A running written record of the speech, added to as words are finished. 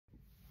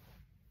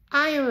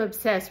I am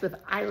obsessed with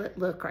eyelet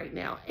look right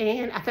now,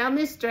 and I found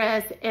this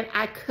dress and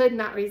I could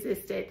not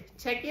resist it.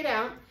 Check it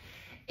out.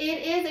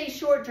 It is a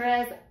short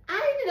dress.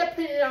 I ended up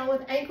putting it on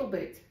with ankle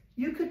boots.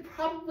 You could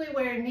probably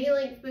wear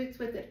knee-length boots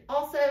with it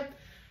also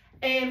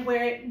and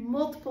wear it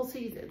multiple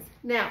seasons.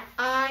 Now,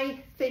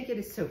 I think it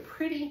is so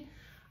pretty.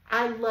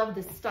 I love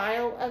the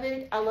style of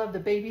it. I love the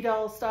baby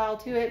doll style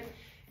to it.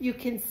 You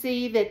can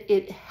see that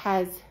it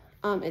has,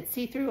 it's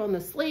see-through on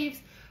the sleeves,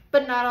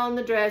 but not on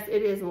the dress.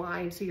 It is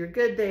lined, so you're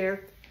good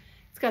there.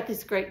 It's got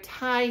this great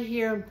tie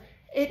here.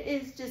 It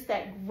is just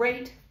that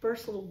great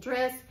versatile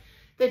dress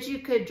that you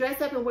could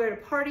dress up and wear to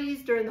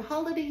parties during the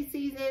holiday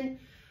season.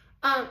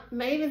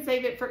 May even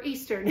save it for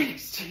Easter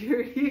next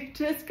year. You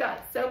just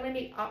got so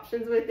many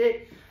options with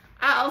it.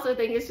 I also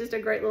think it's just a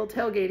great little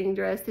tailgating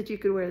dress that you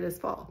could wear this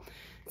fall.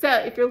 So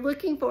if you're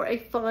looking for a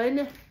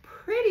fun,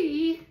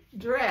 pretty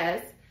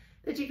dress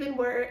that you can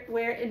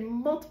wear in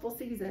multiple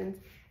seasons,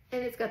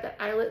 and it's got that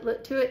eyelet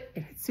look to it,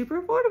 and it's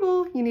super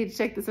affordable, you need to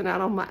check this one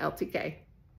out on my LTK.